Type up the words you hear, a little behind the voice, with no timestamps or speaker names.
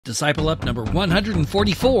Disciple Up number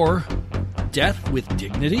 144, Death with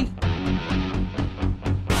Dignity.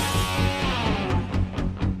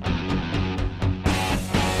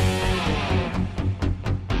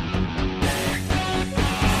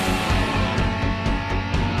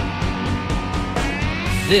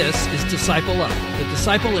 This is Disciple Up, the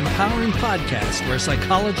disciple empowering podcast where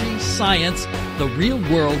psychology, science, the real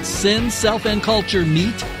world, sin, self, and culture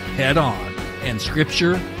meet head on, and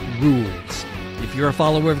scripture rules. If you're a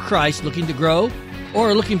follower of Christ looking to grow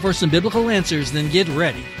or looking for some biblical answers, then get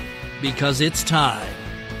ready, because it's time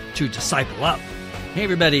to Disciple Up. Hey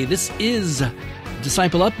everybody, this is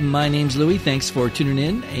Disciple Up. My name's Louie. Thanks for tuning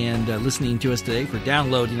in and listening to us today, for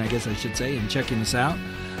downloading, I guess I should say, and checking us out.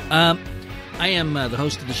 I am the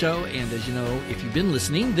host of the show, and as you know, if you've been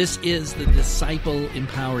listening, this is the Disciple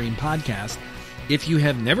Empowering Podcast. If you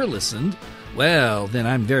have never listened, well, then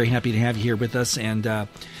I'm very happy to have you here with us, and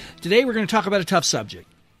today we're going to talk about a tough subject.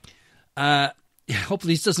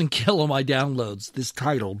 Hopefully this doesn't kill all my downloads, this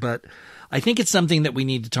title, but I think it's something that we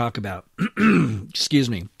need to talk about. Excuse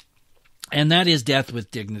me. And that is death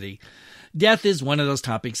with dignity. Death is one of those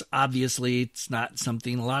topics. Obviously, it's not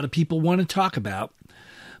something a lot of people want to talk about.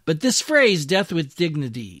 But this phrase, death with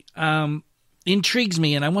dignity, intrigues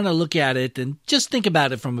me, and I want to look at it and just think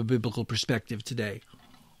about it from a biblical perspective today.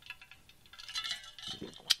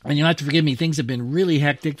 And you'll have to forgive me, things have been really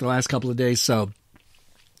hectic the last couple of days, so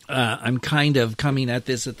I'm kind of coming at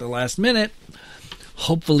this at the last minute.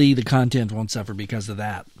 Hopefully the content won't suffer because of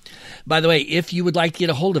that. By the way, if you would like to get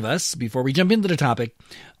a hold of us, before we jump into the topic,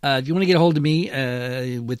 if you want to get a hold of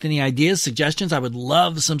me with any ideas, suggestions, I would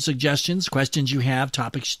love some suggestions, questions you have,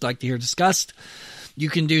 topics you'd like to hear discussed. You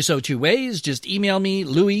can do so two ways. Just email me,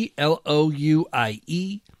 Louie, Louie,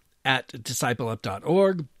 at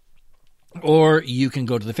discipleup.org. Or you can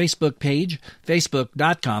go to the Facebook page,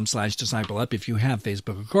 facebook.com/discipleup. If you have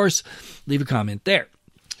Facebook, of course, leave a comment there.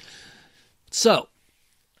 So,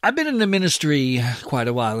 I've been in the ministry quite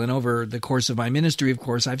a while, and over the course of my ministry, of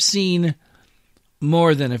course, I've seen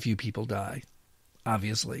more than a few people die,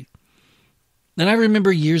 obviously. And I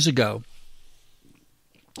remember years ago,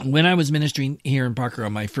 when I was ministering here in Parker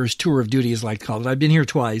on my first tour of duty, as I like to call it. I've been here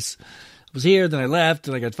twice. I was here, then I left,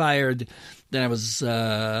 then I got fired, then I was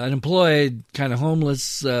unemployed, kind of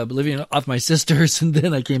homeless, living off my sisters, and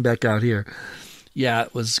then I came back out here. Yeah,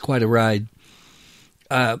 it was quite a ride.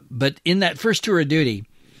 But in that first tour of duty,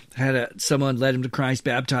 I had someone led him to Christ,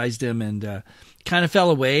 baptized him, and kind of fell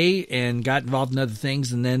away and got involved in other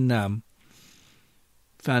things, and then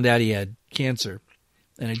found out he had cancer.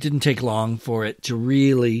 And it didn't take long for it to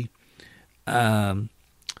really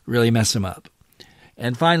mess him up.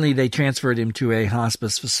 And finally, they transferred him to a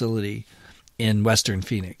hospice facility in Western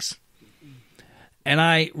Phoenix. And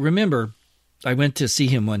I remember I went to see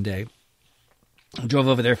him one day. I drove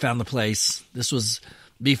over there, found the place. This was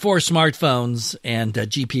before smartphones and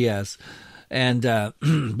GPS. And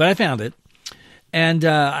but I found it. And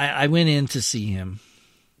I went in to see him.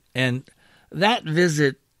 And that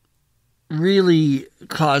visit really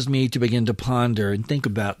caused me to begin to ponder and think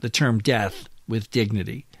about the term death with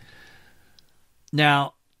dignity.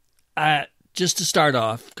 Now, just to start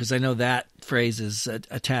off, because I know that phrase is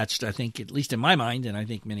attached, I think, at least in my mind, and I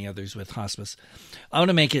think many others with hospice, I want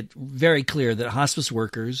to make it very clear that hospice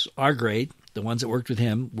workers are great. The ones that worked with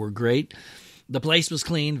him were great. The place was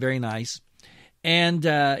clean, very nice, and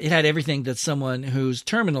it had everything that someone who's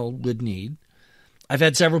terminal would need. I've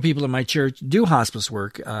had several people in my church do hospice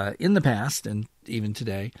work in the past and even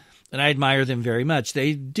today, and I admire them very much.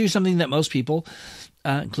 They do something that most people,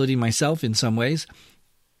 including myself in some ways,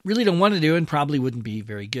 really don't want to do and probably wouldn't be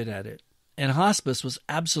very good at it. And hospice was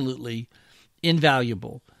absolutely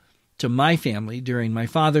invaluable to my family during my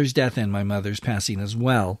father's death and my mother's passing as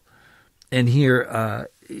well. And here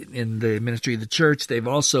in the ministry of the church, they've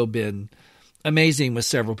also been amazing with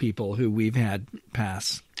several people who we've had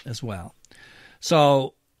pass as well.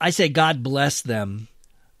 So I say God bless them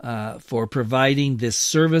for providing this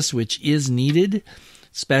service, which is needed,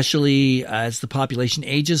 especially as the population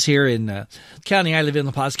ages here in the county I live in,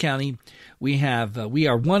 La Paz County. We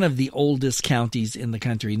are one of the oldest counties in the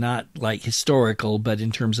country, not like historical, but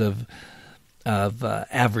in terms of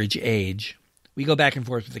average age. We go back and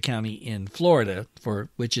forth with the county in Florida,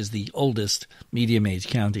 which is the oldest medium-age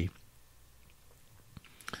county.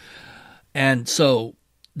 And so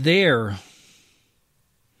their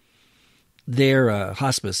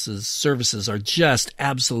hospice services are just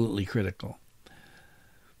absolutely critical.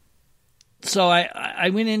 So I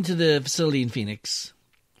went into the facility in Phoenix,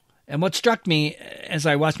 and what struck me as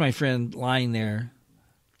I watched my friend lying there,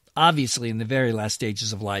 obviously in the very last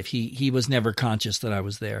stages of life, he was never conscious that I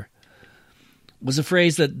was there, was a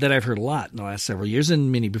phrase that I've heard a lot in the last several years,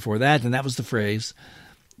 and many before that, and that was the phrase,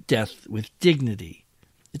 death with dignity.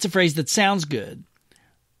 It's a phrase that sounds good,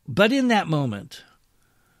 but in that moment,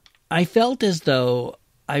 I felt as though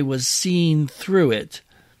I was seeing through it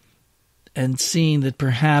and seeing that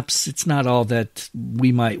perhaps it's not all that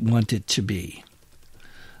we might want it to be.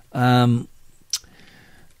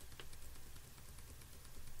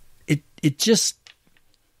 It just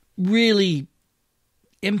really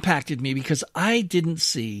impacted me because I didn't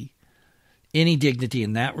see any dignity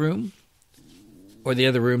in that room or the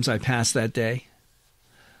other rooms I passed that day.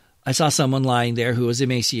 I saw someone lying there who was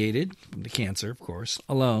emaciated from the cancer, of course,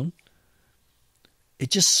 alone.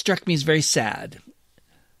 It just struck me as very sad.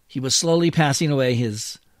 He was slowly passing away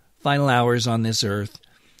his final hours on this earth.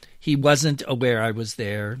 He wasn't aware I was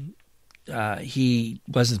there. He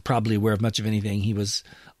wasn't probably aware of much of anything. He was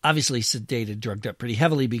obviously sedated, drugged up pretty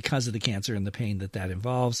heavily because of the cancer and the pain that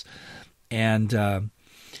involves. And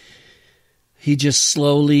he just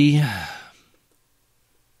slowly,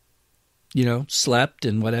 slept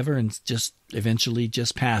and whatever, and just eventually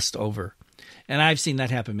just passed over. And I've seen that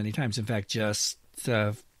happen many times. In fact, just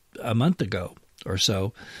a month ago or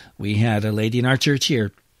so, we had a lady in our church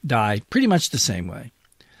here die pretty much the same way.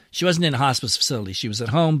 She wasn't in a hospice facility. She was at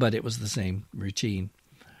home, but it was the same routine.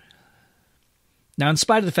 Now, in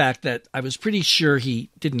spite of the fact that I was pretty sure he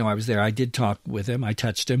didn't know I was there, I did talk with him. I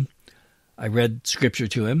touched him. I read scripture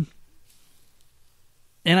to him.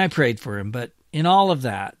 And I prayed for him. But in all of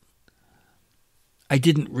that, I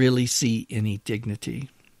didn't really see any dignity.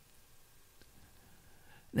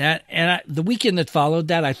 The weekend that followed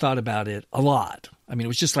that, I thought about it a lot. I mean, it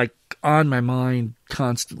was just like on my mind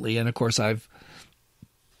constantly. And of course, I've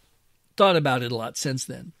thought about it a lot since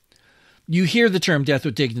then. You hear the term death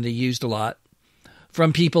with dignity used a lot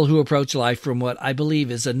from people who approach life from what I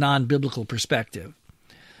believe is a non-biblical perspective.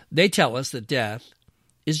 They tell us that death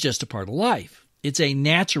is just a part of life. It's a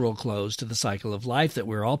natural close to the cycle of life that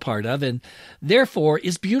we're all part of, and therefore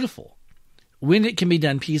is beautiful when it can be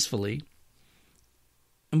done peacefully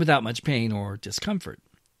and without much pain or discomfort.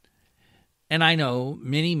 And I know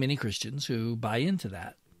many, many Christians who buy into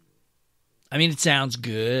that. I mean, it sounds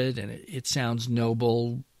good and it sounds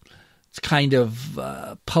noble. It's kind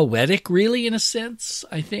of poetic, really, in a sense,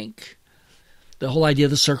 I think. The whole idea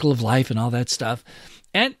of the circle of life and all that stuff.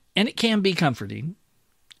 And it can be comforting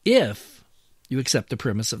if you accept the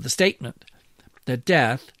premise of the statement that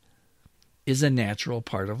death is a natural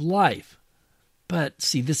part of life. But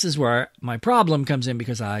see, this is where my problem comes in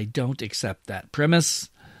because I don't accept that premise,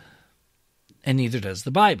 and neither does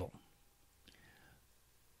the Bible.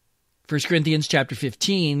 1 Corinthians chapter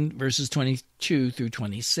 15, verses 22 through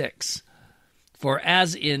 26. For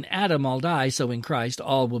as in Adam all die, so in Christ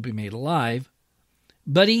all will be made alive,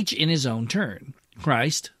 but each in his own turn.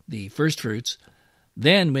 Christ, the firstfruits,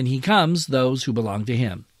 then when he comes, those who belong to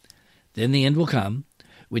him. Then the end will come,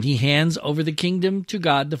 when he hands over the kingdom to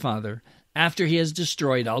God the Father, after he has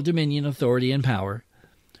destroyed all dominion, authority, and power.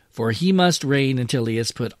 For he must reign until he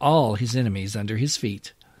has put all his enemies under his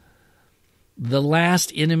feet. The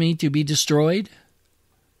last enemy to be destroyed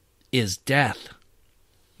is death.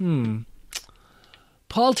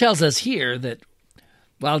 Paul tells us here that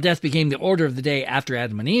while death became the order of the day after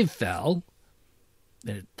Adam and Eve fell,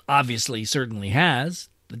 and it obviously certainly has,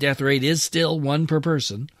 the death rate is still one per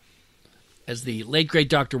person, as the late great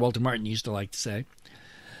Dr. Walter Martin used to like to say.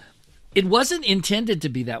 It wasn't intended to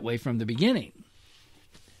be that way from the beginning.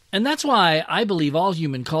 And that's why I believe all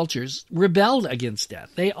human cultures rebelled against death.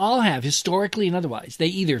 They all have, historically and otherwise. They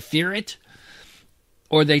either fear it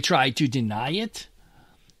or they try to deny it.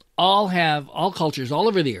 All cultures all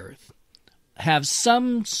over the earth have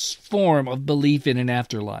some form of belief in an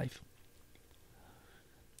afterlife.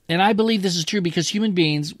 And I believe this is true because human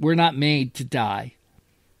beings were not made to die,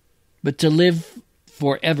 but to live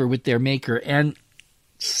forever with their Maker. And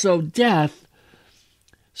so death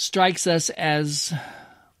strikes us as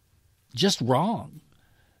just wrong.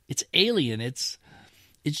 It's alien. It's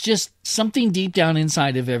just something deep down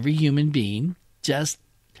inside of every human being just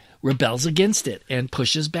rebels against it and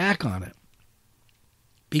pushes back on it.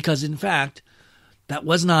 Because in fact, that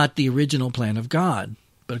was not the original plan of God.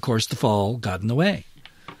 But of course, the fall got in the way.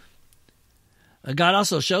 God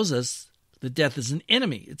also shows us that death is an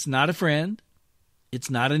enemy. It's not a friend. It's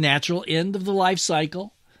not a natural end of the life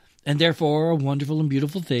cycle, and therefore a wonderful and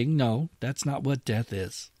beautiful thing. No, that's not what death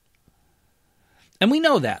is. And we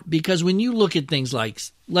know that because when you look at things like,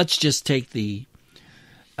 let's just take the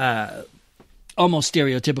almost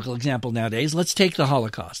stereotypical example nowadays. Let's take the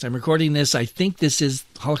Holocaust. I'm recording this. I think this is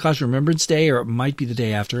Holocaust Remembrance Day, or it might be the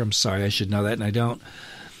day after. I'm sorry, I should know that, and I don't.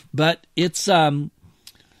 But it's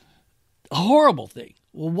a horrible thing.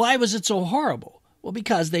 Well, why was it so horrible? Well,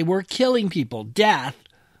 because they were killing people. Death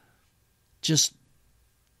just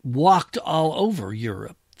walked all over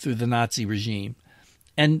Europe through the Nazi regime.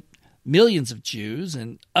 And millions of Jews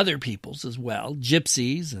and other peoples as well,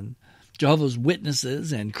 gypsies and Jehovah's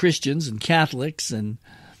Witnesses and Christians and Catholics and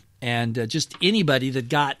just anybody that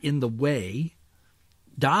got in the way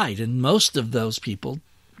died. And most of those people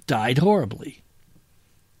died horribly.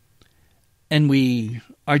 And we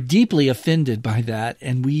are deeply offended by that,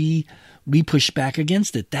 and we push back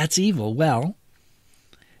against it. That's evil. Well,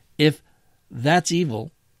 if that's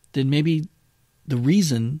evil, then maybe the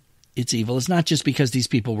reason it's evil is not just because these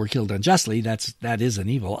people were killed unjustly. That is an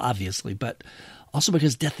evil, obviously, but also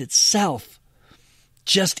because death itself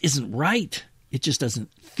just isn't right. It just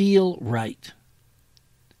doesn't feel right.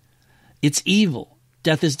 It's evil.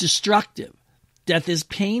 Death is destructive. Death is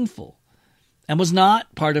painful and was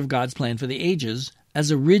not part of God's plan for the ages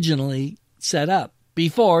as originally set up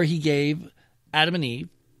before he gave Adam and Eve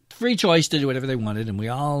free choice to do whatever they wanted, and we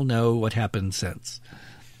all know what happened since.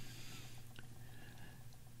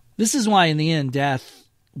 This is why in the end death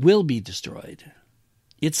will be destroyed.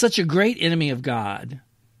 It's such a great enemy of God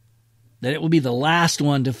that it will be the last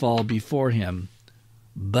one to fall before him,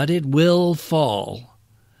 but it will fall.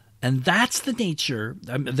 And that's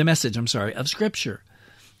the message of Scripture,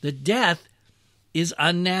 that death is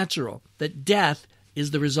unnatural, that death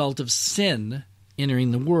is the result of sin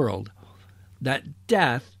entering the world, that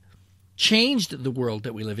death changed the world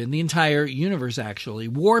that we live in, the entire universe actually,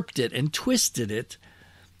 warped it and twisted it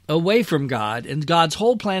away from God. And God's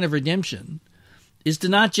whole plan of redemption is to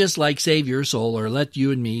not just save your soul or let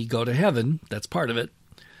you and me go to heaven, that's part of it,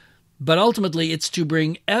 but ultimately it's to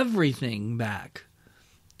bring everything back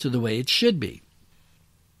to the way it should be.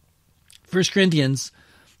 1 Corinthians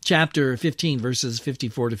chapter 15, verses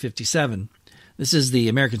 54 to 57. This is the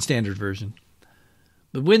American Standard Version.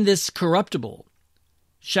 But when this corruptible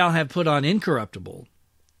shall have put on incorruptible,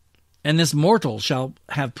 and this mortal shall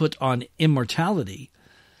have put on immortality,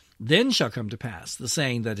 then shall come to pass the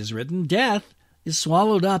saying that is written, death is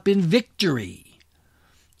swallowed up in victory.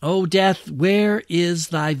 O death, where is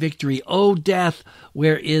thy victory? O death,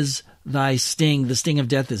 where is thy sting? The sting of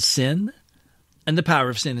death is sin, and the power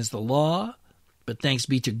of sin is the law. But thanks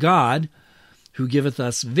be to God, who giveth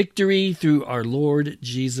us victory through our Lord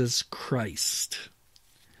Jesus Christ.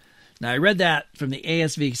 Now, I read that from the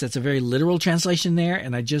ASV because that's a very literal translation there,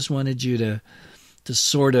 and I just wanted you to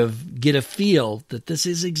sort of get a feel that this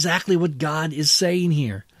is exactly what God is saying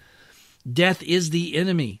here. Death is the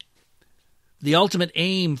enemy. The ultimate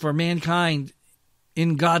aim for mankind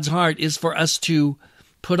in God's heart is for us to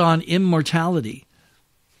put on immortality.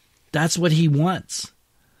 That's what he wants.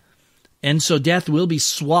 And so death will be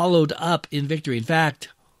swallowed up in victory. In fact,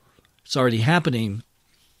 it's already happening,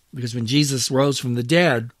 because when Jesus rose from the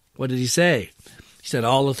dead, what did he say? He said,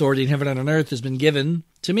 all authority in heaven and on earth has been given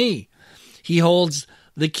to me. He holds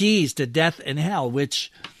the keys to death and hell,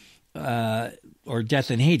 or death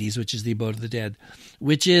and Hades, which is the abode of the dead,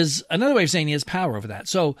 which is another way of saying he has power over that.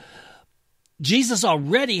 So Jesus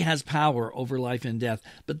already has power over life and death,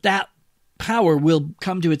 but that power will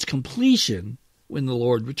come to its completion when the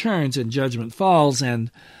Lord returns and judgment falls.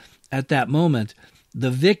 And at that moment,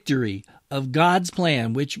 the victory of God's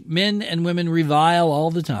plan, which men and women revile all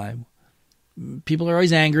the time. People are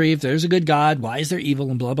always angry. If there's a good God, why is there evil,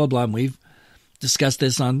 and blah, blah, blah. And we've discussed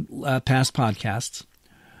this on past podcasts.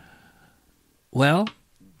 Well,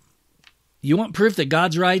 you want proof that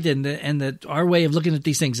God's right and that our way of looking at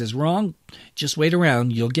these things is wrong? Just wait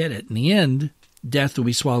around. You'll get it. In the end, death will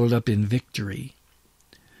be swallowed up in victory.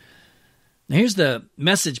 Now, here's the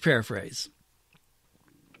Message paraphrase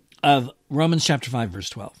of Romans chapter 5, verse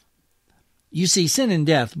 12. You see, sin and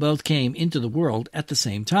death both came into the world at the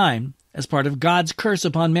same time as part of God's curse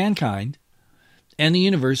upon mankind and the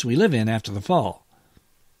universe we live in after the fall.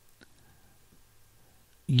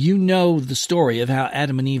 You know the story of how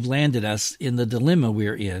Adam and Eve landed us in the dilemma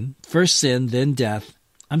we're in. First sin, then death.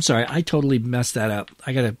 I'm sorry, I totally messed that up.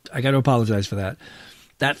 I gotta apologize for that.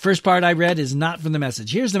 That first part I read is not from the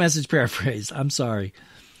Message. Here's the Message paraphrase. I'm sorry.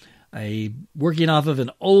 I'm working off of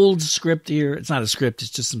an old script here. It's not a script.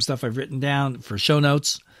 It's just some stuff I've written down for show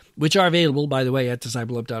notes, which are available, by the way, at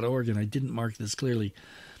discipleup.org, and I didn't mark this clearly.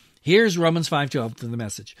 Here's Romans 5:12 to the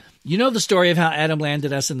Message. You know the story of how Adam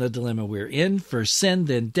landed us in the dilemma we're in. First sin,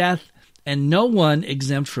 then death, and no one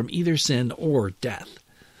exempt from either sin or death.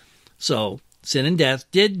 So sin and death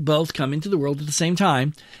did both come into the world at the same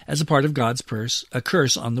time as a part of God's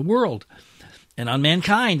curse on the world and on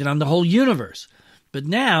mankind and on the whole universe. But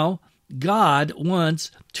now God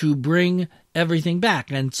wants to bring everything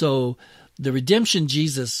back. And so the redemption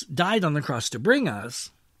Jesus died on the cross to bring us,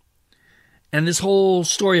 and this whole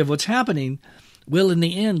story of what's happening will in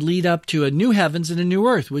the end lead up to a new heavens and a new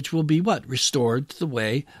earth, which will be what? Restored to the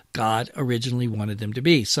way God originally wanted them to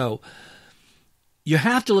be. So you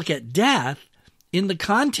have to look at death in the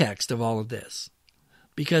context of all of this,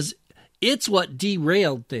 because it's what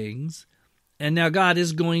derailed things, and now God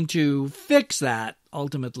is going to fix that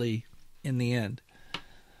ultimately in the end.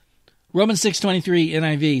 Romans 6:23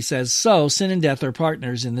 NIV says, "So sin and death are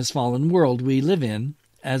partners in this fallen world we live in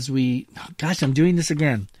as we..." Gosh, I'm doing this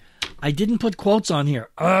again. I didn't put quotes on here.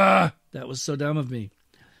 That was so dumb of me.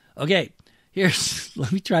 Okay,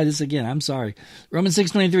 let me try this again. I'm sorry. Romans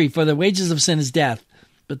 6:23, "For the wages of sin is death,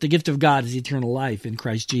 but the gift of God is eternal life in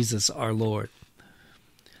Christ Jesus our Lord."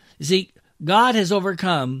 You see, God has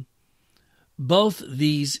overcome both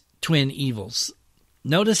these twin evils.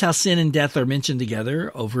 Notice how sin and death are mentioned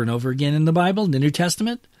together over and over again in the Bible, in the New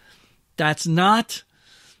Testament. That's not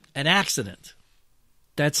an accident.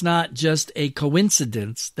 That's not just a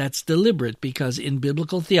coincidence. That's deliberate, because in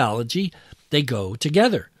biblical theology, they go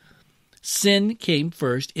together. Sin came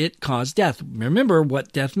first. It caused death. Remember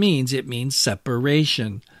what death means. It means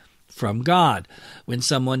separation from God. When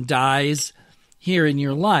someone dies here in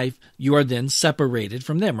your life, you are then separated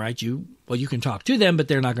from them, right? You can talk to them, but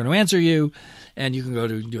they're not going to answer you. And you can go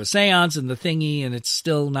to do a seance and the thingy, and it's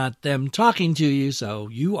still not them talking to you. So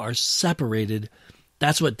you are separated.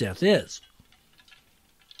 That's what death is.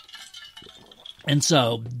 And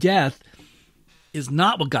so death is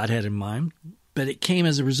not what God had in mind, but it came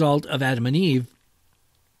as a result of Adam and Eve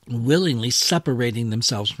willingly separating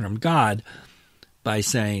themselves from God by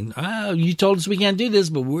saying, "Oh, you told us we can't do this,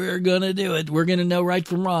 but we're going to do it. We're going to know right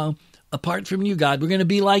from wrong. Apart from you, God, we're going to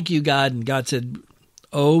be like you, God." And God said,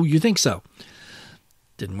 "Oh, you think so?"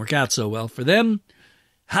 Didn't work out so well for them.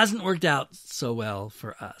 Hasn't worked out so well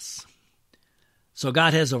for us. So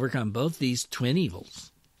God has overcome both these twin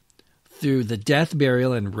evils through the death,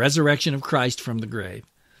 burial, and resurrection of Christ from the grave.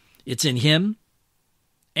 It's in him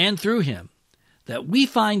and through him that we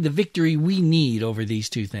find the victory we need over these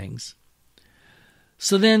two things.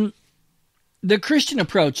 So then, the Christian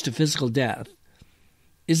approach to physical death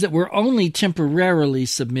is that we're only temporarily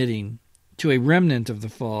submitting to a remnant of the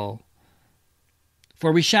fall.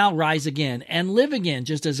 For we shall rise again and live again,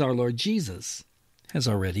 just as our Lord Jesus has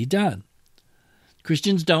already done.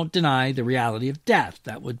 Christians don't deny the reality of death.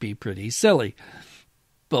 That would be pretty silly.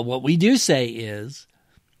 But what we do say is,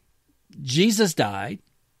 Jesus died,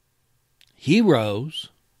 he rose,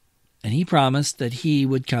 and he promised that he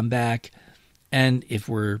would come back, and if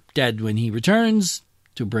we're dead when he returns,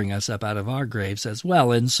 to bring us up out of our graves as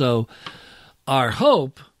well. And so our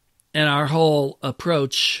hope and our whole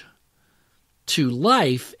approach to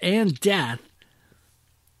life and death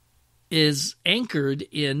is anchored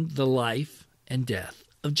in the life and death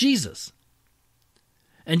of Jesus.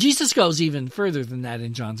 And Jesus goes even further than that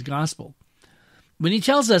in John's Gospel, when he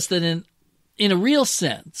tells us that in a real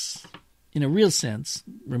sense,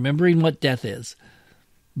 remembering what death is,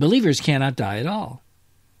 believers cannot die at all.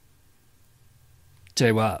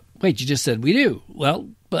 Say, well, wait, you just said we do. Well,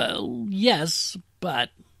 yes, but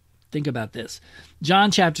think about this. John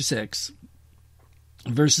chapter 6,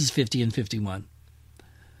 verses 50 and 51.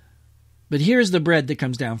 "But here is the bread that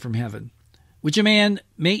comes down from heaven, which a man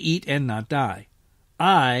may eat and not die.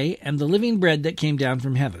 I am the living bread that came down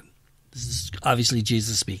from heaven." This is obviously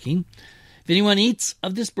Jesus speaking. "If anyone eats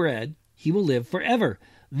of this bread, he will live forever.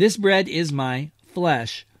 This bread is my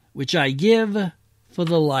flesh, which I give for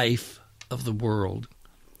the life of the world."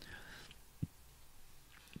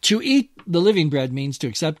 To eat the living bread means to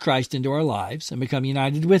accept Christ into our lives and become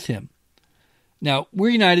united with him. Now, we're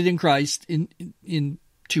united in Christ in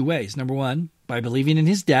two ways. Number one, by believing in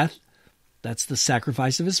his death. That's the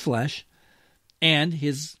sacrifice of his flesh, and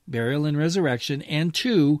his burial and resurrection. And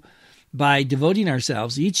two, by devoting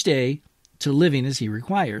ourselves each day to living as he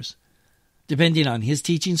requires, depending on his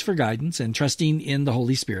teachings for guidance and trusting in the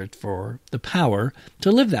Holy Spirit for the power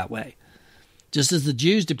to live that way. Just as the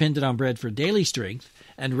Jews depended on bread for daily strength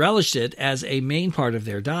and relished it as a main part of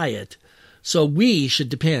their diet, so we should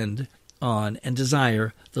depend on and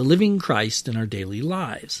desire the living Christ in our daily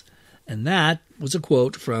lives. And that was a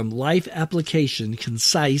quote from Life Application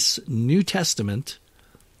Concise New Testament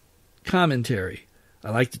Commentary.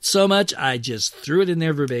 I liked it so much, I just threw it in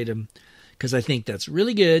there verbatim because I think that's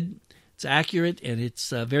really good, it's accurate, and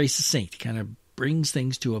it's very succinct. It kind of brings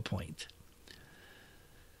things to a point.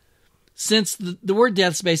 Since the word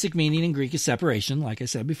death's basic meaning in Greek is separation, like I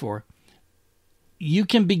said before, you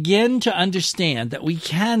can begin to understand that we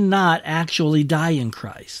cannot actually die in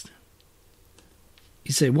Christ.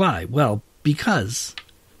 You say, why? Well, because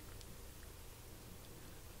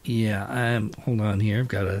Yeah, hold on here. I've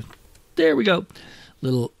got there we go.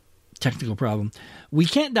 Little technical problem. We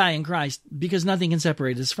can't die in Christ because nothing can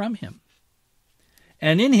separate us from him.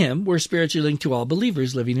 And in him, we're spiritually linked to all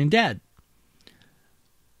believers, living and dead.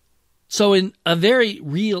 So in a very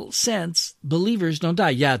real sense, believers don't die.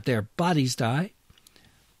 Yeah, their bodies die,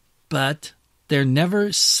 but they're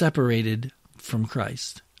never separated from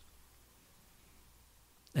Christ.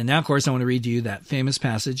 And now, of course, I want to read to you that famous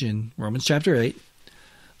passage in Romans chapter 8,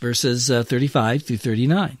 verses 35 through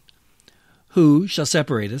 39. Who shall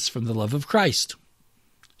separate us from the love of Christ?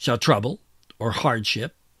 Shall trouble, or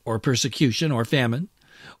hardship, or persecution, or famine,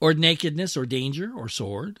 or nakedness, or danger, or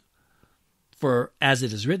sword? For as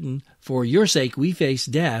it is written, for your sake we face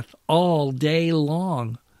death all day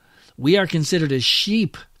long. We are considered as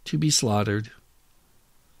sheep to be slaughtered.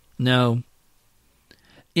 No.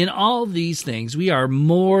 In all these things we are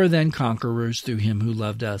more than conquerors through him who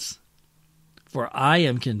loved us. For I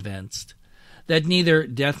am convinced that neither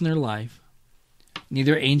death nor life,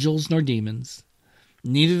 neither angels nor demons,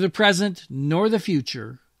 neither the present nor the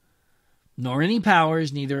future, nor any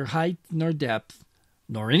powers, neither height nor depth,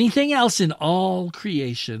 nor anything else in all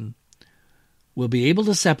creation will be able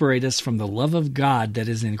to separate us from the love of God that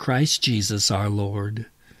is in Christ Jesus our Lord.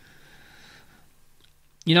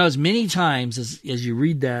 You know, as many times as you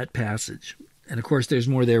read that passage, and of course there's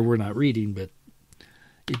more there we're not reading, but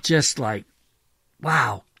it's just like,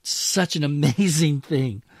 wow, such an amazing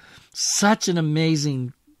thing. Such an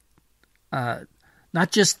amazing,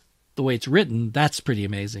 not just the way it's written, that's pretty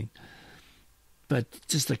amazing, but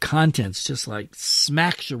just the contents just like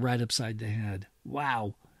smacks you right upside the head.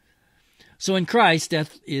 Wow. So in Christ,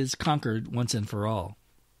 death is conquered once and for all.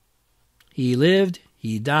 He lived,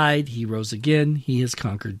 he died, he rose again, he has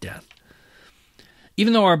conquered death.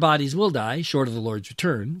 Even though our bodies will die, short of the Lord's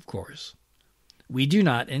return, of course, we do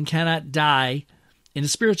not and cannot die in a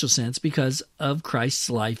spiritual sense because of Christ's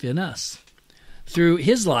life in us. Through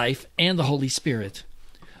his life and the Holy Spirit,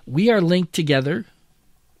 we are linked together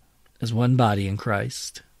as one body in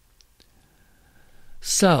Christ.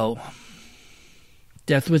 So,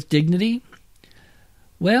 death with dignity?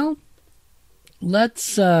 Well, let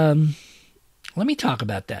me talk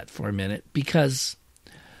about that for a minute, because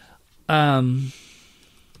that's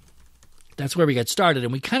where we got started,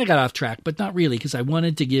 and we kind of got off track, but not really, because I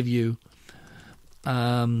wanted to give you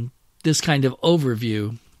this kind of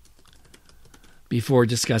overview before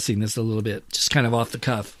discussing this a little bit, just kind of off the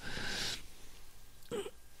cuff.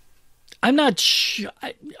 I'm not sure.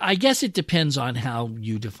 I guess it depends on how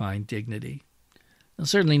you define dignity. Now,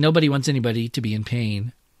 certainly nobody wants anybody to be in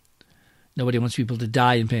pain. Nobody wants people to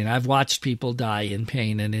die in pain. I've watched people die in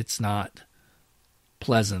pain, and it's not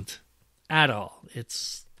pleasant at all.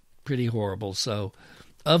 It's pretty horrible. So,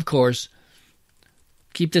 of course,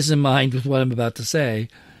 keep this in mind with what I'm about to say.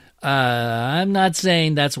 I'm not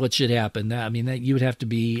saying that's what should happen. I mean, that you would have to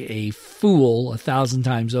be a fool 1,000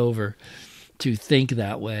 times over to think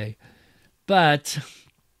that way. But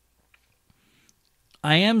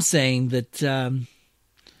I am saying that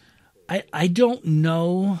I don't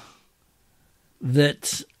know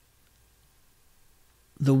that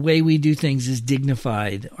the way we do things is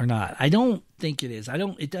dignified or not. I don't think it is.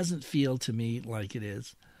 It doesn't feel to me like it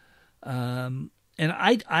is. And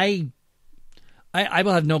I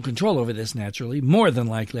will have no control over this, naturally. More than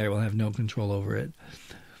likely, I will have no control over it.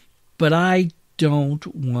 But I don't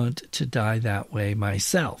want to die that way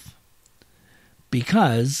myself,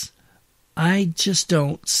 because I just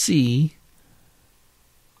don't see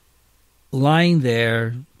lying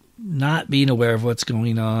there, not being aware of what's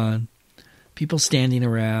going on, people standing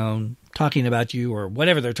around talking about you or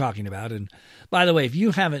whatever they're talking about. And by the way, if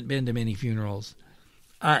you haven't been to many funerals,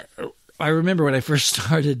 I remember when I first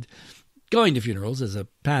started going to funerals as a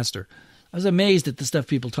pastor, I was amazed at the stuff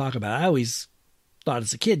people talk about. I always thought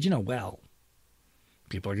as a kid, well,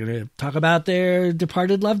 people are going to talk about their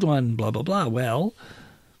departed loved one, blah, blah, blah. Well,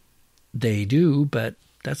 they do, but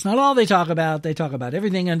that's not all they talk about. They talk about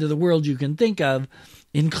everything under the world you can think of,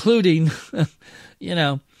 including,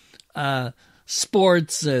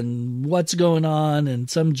 sports and what's going on and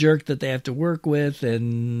some jerk that they have to work with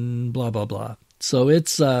and blah, blah, blah. So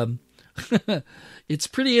it's it's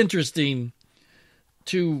pretty interesting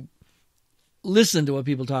to listen to what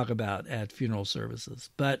people talk about at funeral services.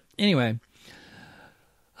 But anyway,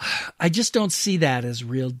 I just don't see that as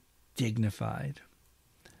real dignified.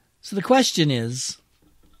 So the question is,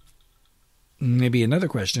 maybe another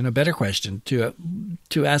question, a better question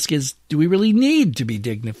to ask is, do we really need to be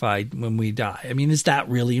dignified when we die? I mean, is that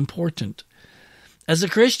really important? As a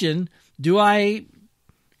Christian, do I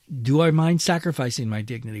mind sacrificing my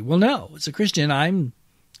dignity? Well, no. As a Christian, I'm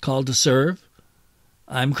called to serve.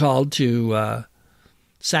 I'm called to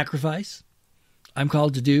sacrifice. I'm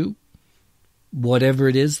called to do whatever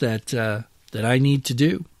it is that I need to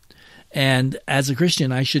do. And as a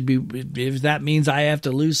Christian, I should be, if that means I have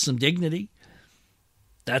to lose some dignity,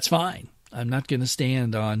 that's fine. I'm not going to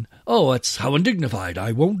stand on, oh, it's how undignified.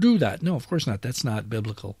 I won't do that. No, of course not. That's not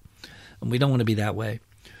biblical. And we don't want to be that way.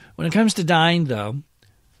 When it comes to dying, though,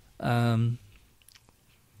 I'm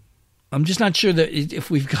just not sure that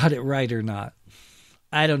if we've got it right or not.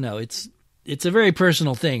 I don't know. It's a very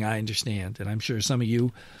personal thing, I understand. And I'm sure some of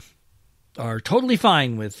you are totally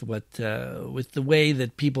fine with the way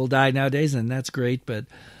that people die nowadays, and that's great. But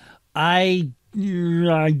I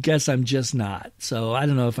guess I'm just not. So I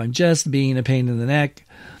don't know if I'm just being a pain in the neck,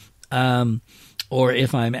 or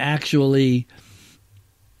if I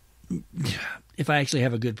actually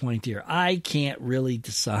have a good point here. I can't really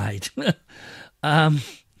decide.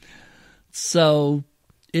 So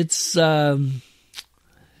it's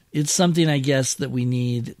something, I guess, that we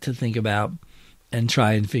need to think about and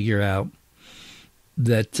try and figure out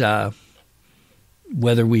that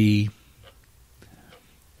whether we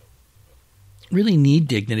really need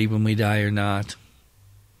dignity when we die or not.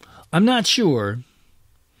 I'm not sure,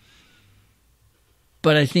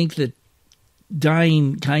 but I think that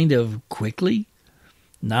dying kind of quickly,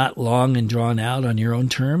 not long and drawn out on your own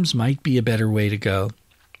terms, might be a better way to go.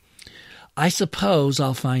 I suppose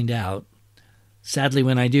I'll find out. Sadly,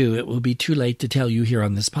 when I do, it will be too late to tell you here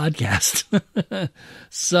on this podcast.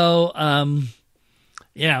 So,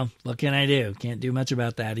 what can I do? Can't do much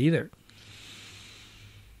about that either.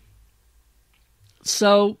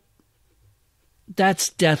 So that's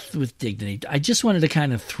death with dignity. I just wanted to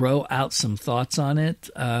kind of throw out some thoughts on it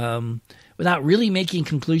without really making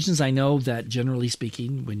conclusions. I know that generally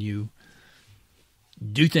speaking, when you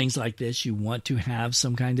do things like this, you want to have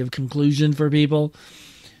some kind of conclusion for people.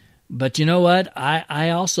 But you know what?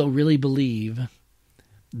 I also really believe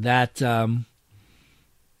that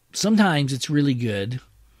sometimes it's really good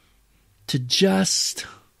to just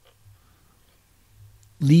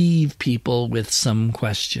leave people with some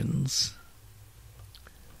questions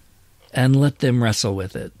and let them wrestle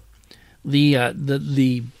with it.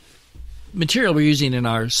 The material we're using in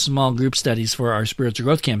our small group studies for our spiritual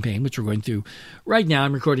growth campaign, which we're going through right now,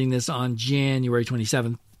 I'm recording this on January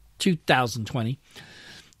 27th, 2020.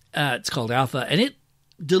 It's called Alpha, and it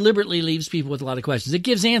deliberately leaves people with a lot of questions. It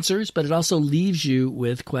gives answers, but it also leaves you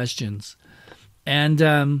with questions.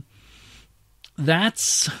 And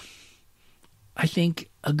that's, I think,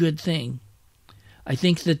 a good thing. I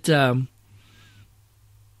think that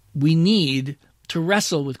we need to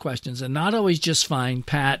wrestle with questions and not always just find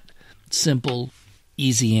pat, simple,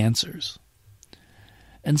 easy answers.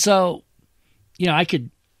 And so, I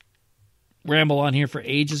could ramble on here for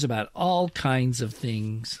ages about all kinds of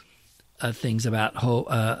things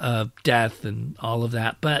about death and all of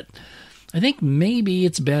that. But I think maybe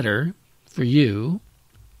it's better for you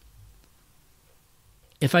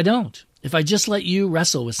if I don't. If I just let you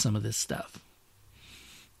wrestle with some of this stuff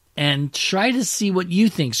and try to see what you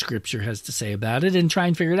think Scripture has to say about it and try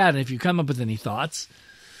and figure it out. And if you come up with any thoughts,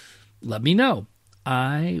 let me know.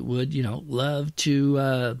 I would, love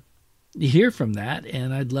to hear from that,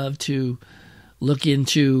 and I'd love to look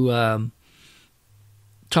into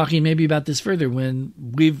talking maybe about this further when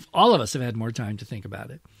all of us have had more time to think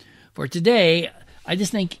about it. For today, I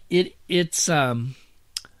just think it's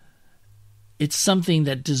something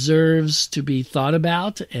that deserves to be thought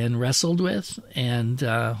about and wrestled with, and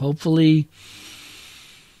hopefully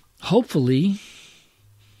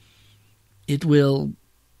it will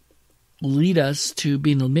lead us to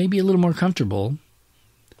being maybe a little more comfortable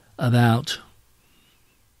about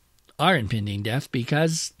our impending death,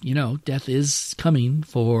 because, death is coming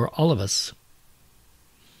for all of us.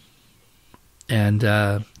 And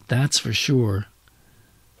that's for sure.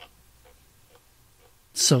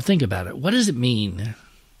 So think about it. What does it mean?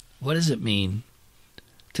 What does it mean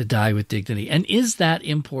to die with dignity? And is that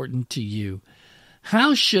important to you?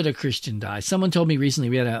 How should a Christian die? Someone told me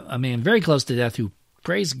recently, we had a man very close to death who,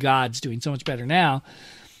 praise God, is doing so much better now.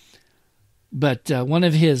 But one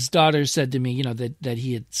of his daughters said to me, that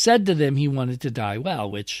he had said to them he wanted to die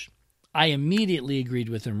well, which I immediately agreed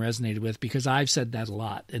with and resonated with, because I've said that a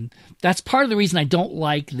lot. And that's part of the reason I don't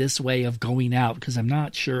like this way of going out, because I'm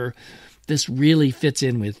not sure this really fits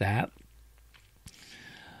in with that.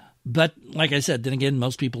 But like I said, then again,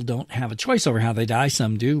 most people don't have a choice over how they die.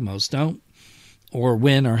 Some do, most don't, or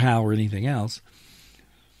when or how or anything else.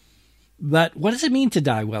 But what does it mean to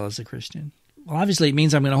die well as a Christian? Well, obviously it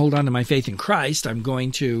means I'm going to hold on to my faith in Christ. I'm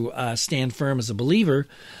going to stand firm as a believer.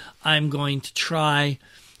 I'm going to try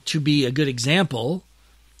to be a good example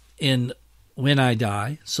in when I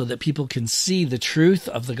die so that people can see the truth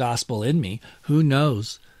of the gospel in me. Who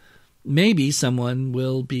knows? Maybe someone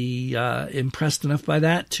will be impressed enough by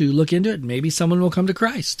that to look into it. Maybe someone will come to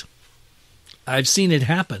Christ. I've seen it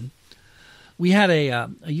happen. We had a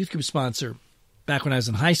youth group sponsor back when I was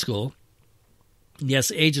in high school.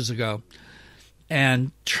 Yes, ages ago.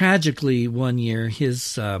 And tragically, one year,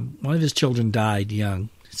 one of his children died young,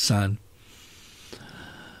 his son.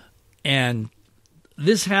 And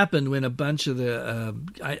this happened when a bunch of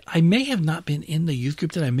I may have not been in the youth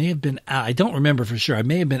group then. I may have been out. I don't remember for sure. I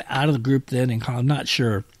may have been out of the group then, and I'm not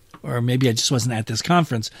sure. Or maybe I just wasn't at this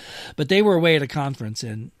conference. But they were away at a conference,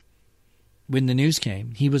 and when the news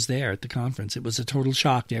came, he was there at the conference. It was a total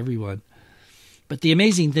shock to everyone. But the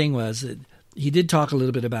amazing thing was that he did talk a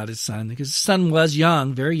little bit about his son, because his son was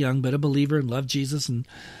young, very young, but a believer and loved Jesus. And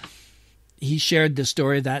he shared the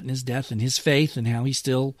story of that and his death and his faith and how he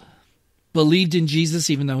still believed in Jesus,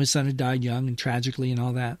 even though his son had died young and tragically and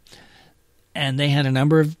all that. And they had a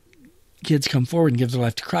number of kids come forward and give their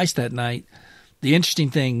life to Christ that night. The interesting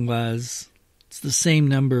thing was it's the same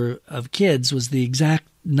number of kids was the exact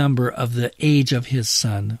number of the age of his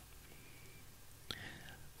son.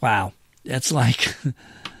 Wow. That's like,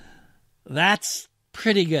 that's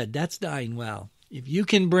pretty good. That's dying well. If you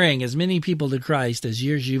can bring as many people to Christ as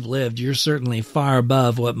years you've lived, you're certainly far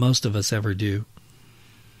above what most of us ever do.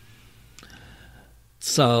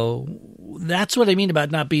 So that's what I mean about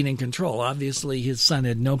not being in control. Obviously, his son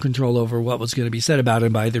had no control over what was going to be said about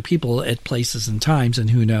him by other people at places and times, and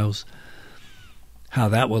who knows how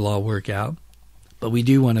that will all work out. But we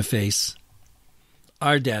do want to face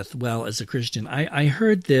our death well as a Christian. I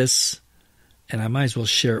heard this, and I might as well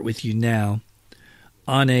share it with you now,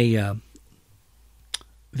 on a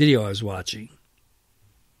video I was watching.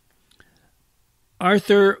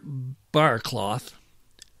 Arthur Barclough,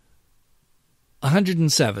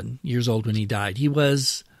 107 years old when he died. He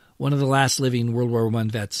was one of the last living World War I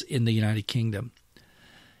vets in the United Kingdom.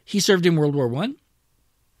 He served in World War I.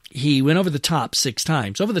 He went over the top 6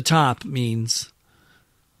 times. Over the top means,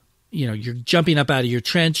 you're jumping up out of your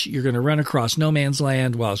trench. You're going to run across no man's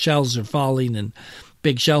land while shells are falling and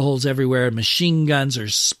big shell holes everywhere. Machine guns are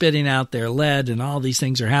spitting out their lead and all these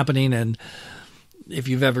things are happening. And if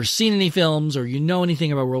you've ever seen any films or you know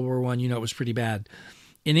anything about World War I, you know it was pretty bad.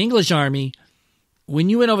 In the English Army, when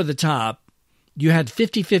you went over the top, you had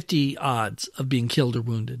 50-50 odds of being killed or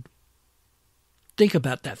wounded. Think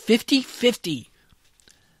about that. 50-50.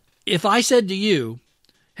 If I said to you,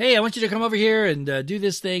 hey, I want you to come over here and do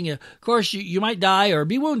this thing, of course, you might die or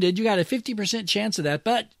be wounded. You got a 50% chance of that.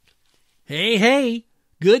 But hey,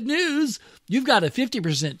 good news. You've got a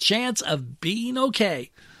 50% chance of being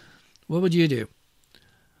okay. What would you do?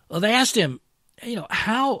 Well, they asked him,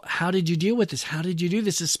 how did you deal with this? How did you do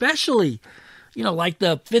this? Especially, like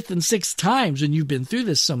the 5th and 6th times when you've been through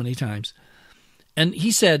this so many times. And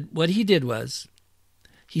he said what he did was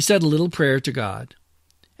he said a little prayer to God.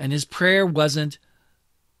 And his prayer wasn't,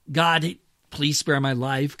 God, please spare my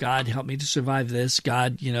life. God, help me to survive this.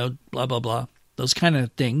 God, blah, blah, blah. Those kind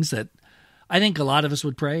of things that I think a lot of us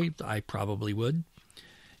would pray. I probably would.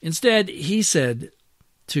 Instead, he said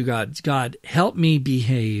to God, God, help me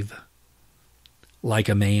behave like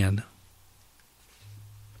a man.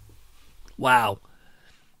 Wow.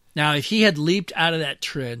 Now, if he had leaped out of that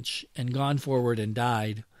trench and gone forward and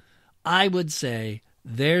died, I would say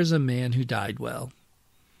there's a man who died well.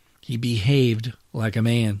 He behaved like a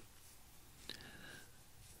man.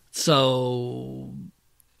 So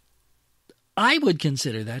I would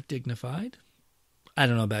consider that dignified. I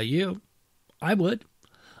don't know about you. I would.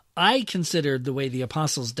 I considered the way the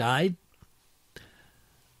apostles died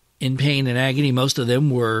in pain and agony. Most of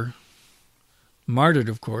them were martyred,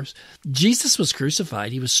 of course. Jesus was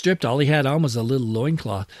crucified. He was stripped. All he had on was a little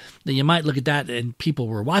loincloth. Now, you might look at that and people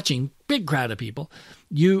were watching, big crowd of people.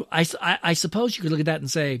 I suppose you could look at that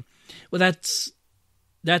and say, well,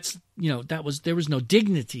 there was no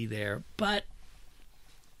dignity there. But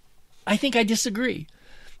I think I disagree,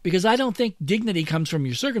 because I don't think dignity comes from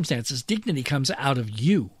your circumstances. Dignity comes out of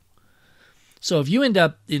you. So if you end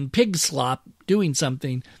up in pig slop doing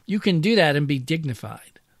something, you can do that and be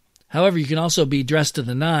dignified. However, you can also be dressed to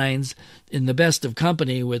the nines in the best of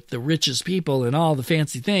company with the richest people and all the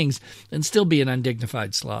fancy things and still be an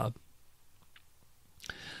undignified slob.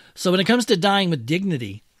 So when it comes to dying with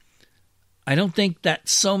dignity, I don't think that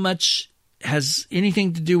so much has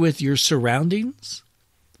anything to do with your surroundings.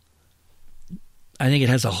 I think it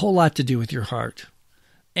has a whole lot to do with your heart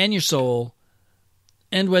and your soul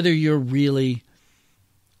and whether you're really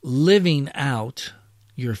living out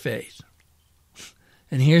your faith.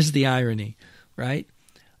 And here's the irony, right?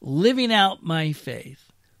 Living out my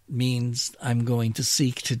faith means I'm going to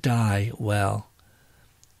seek to die well.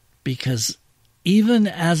 Because even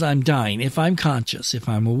as I'm dying, if I'm conscious, if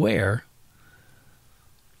I'm aware,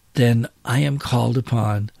 then I am called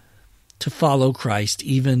upon to follow Christ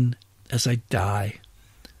even as I die.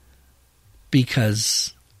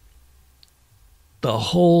 Because the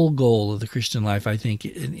whole goal of the Christian life, I think,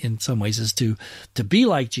 in some ways, is to be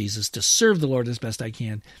like Jesus, to serve the Lord as best I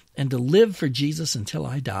can, and to live for Jesus until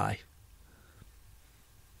I die.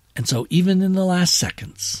 And so even in the last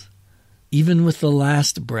seconds, even with the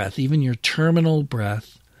last breath, even your terminal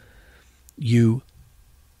breath, you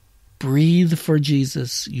breathe for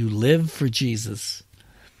Jesus, you live for Jesus,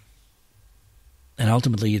 and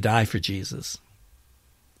ultimately you die for Jesus.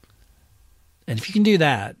 And if you can do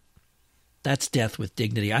that, that's death with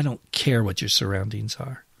dignity. I don't care what your surroundings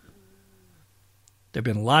are. There have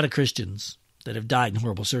been a lot of Christians that have died in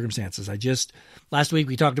horrible circumstances. Last week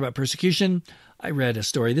we talked about persecution. I read a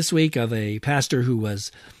story this week of a pastor who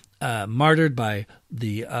was martyred by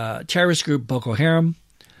the terrorist group Boko Haram.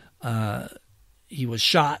 He was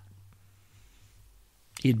shot.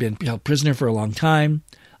 He'd been held prisoner for a long time.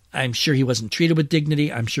 I'm sure he wasn't treated with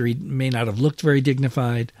dignity. I'm sure he may not have looked very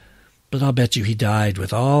dignified. But I'll bet you he died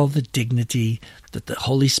with all the dignity that the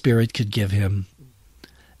Holy Spirit could give him.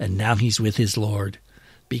 And now he's with his Lord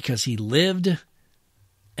because he lived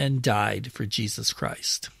and died for Jesus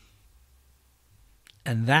Christ.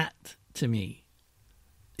 And that, to me,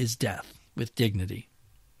 is death with dignity.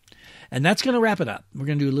 And that's going to wrap it up. We're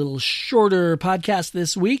going to do a little shorter podcast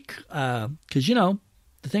this week because,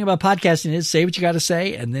 the thing about podcasting is say what you got to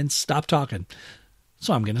say and then stop talking.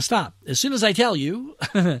 So I'm going to stop. As soon as I tell you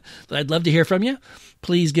that I'd love to hear from you,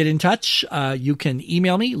 please get in touch. You can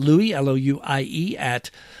email me, Louie, Louie, at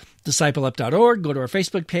discipleup.org. Go to our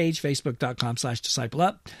Facebook page,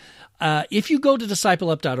 facebook.com/discipleup. If you go to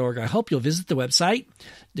discipleup.org, I hope you'll visit the website.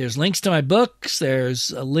 There's links to my books.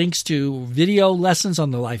 There's links to video lessons on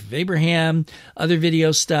the life of Abraham, other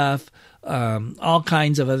video stuff, all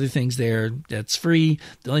kinds of other things there. That's free.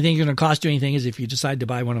 The only thing that's going to cost you anything is if you decide to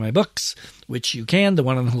buy one of my books, which you can. The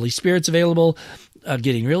one on the Holy Spirit's available.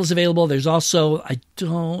 Getting Real is available. There's also, I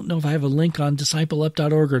don't know if I have a link on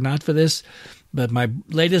discipleup.org or not for this, but my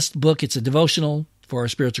latest book, it's a devotional for our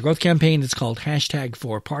spiritual growth campaign. It's called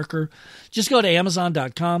 #4Parker. Just go to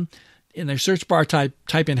Amazon.com. In their search bar, type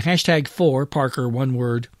in #4Parker, one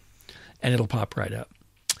word, and it'll pop right up.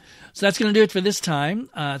 So that's going to do it for this time.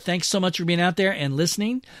 Thanks so much for being out there and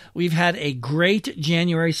listening. We've had a great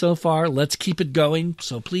January so far. Let's keep it going.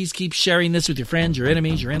 So please keep sharing this with your friends, your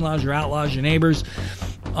enemies, your in-laws, your outlaws, your neighbors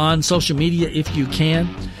on social media if you can.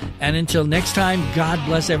 And until next time, God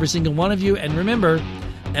bless every single one of you. And remember,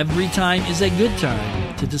 every time is a good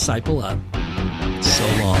time to disciple up. So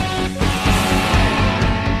long.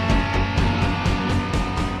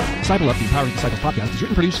 Disciple Up, the Empowering Disciples podcast, is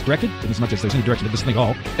written, produced, directed, in as much as there's any direction of this thing at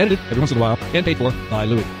all, edited every once in a while, and paid for by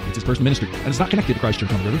Louie. It's his personal ministry, and it's not connected to Christ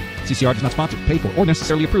Church on the River. CCR does not sponsor, pay for, or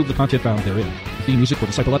necessarily approve the content found therein. The theme music for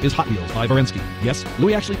Disciple Up is Hot Wheels by Varensky. Yes,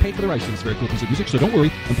 Louie actually paid for the rights to this very cool piece of music, so don't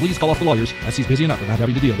worry, and please call off the lawyers, as he's busy enough without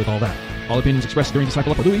having to deal with all that. All opinions expressed during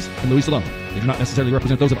Disciple Up are Louie's, and Louie's alone. They do not necessarily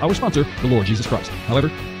represent those of our sponsor, the Lord Jesus Christ. However,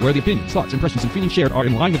 where the opinions, thoughts, impressions, and feelings shared are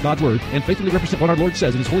in line with God's Word, and faithfully represent what our Lord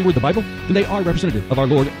says in His holy word, the Bible, then they are representative of our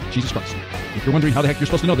Lord Jesus Christ. If you're wondering how the heck you're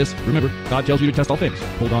supposed to know this, remember, God tells you to test all things.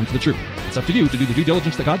 Hold on to the truth. It's up to you to do the due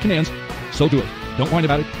diligence that God commands, so do it. Don't whine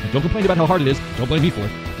about it, and don't complain about how hard it is. Don't blame me for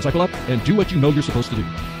it. Disciple Up, and do what you know you're supposed to do.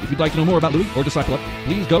 If you'd like to know more about Louie or Disciple Up,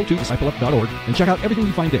 please go to discipleup.org and check out everything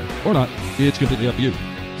you find there. Or not, it's completely up to you.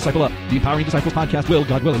 Disciple Up, the Empowering Disciples podcast will,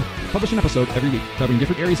 God willing, publish an episode every week covering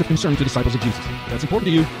different areas of concern to disciples of Jesus. If that's important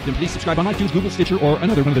to you, then please subscribe on iTunes, Google, Stitcher, or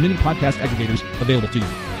another one of the many podcast aggregators available to you.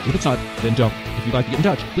 If it's not, then don't. If you'd like to get in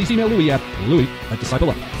touch, please email Louie at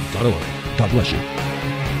louie@discipleup.org. God bless you.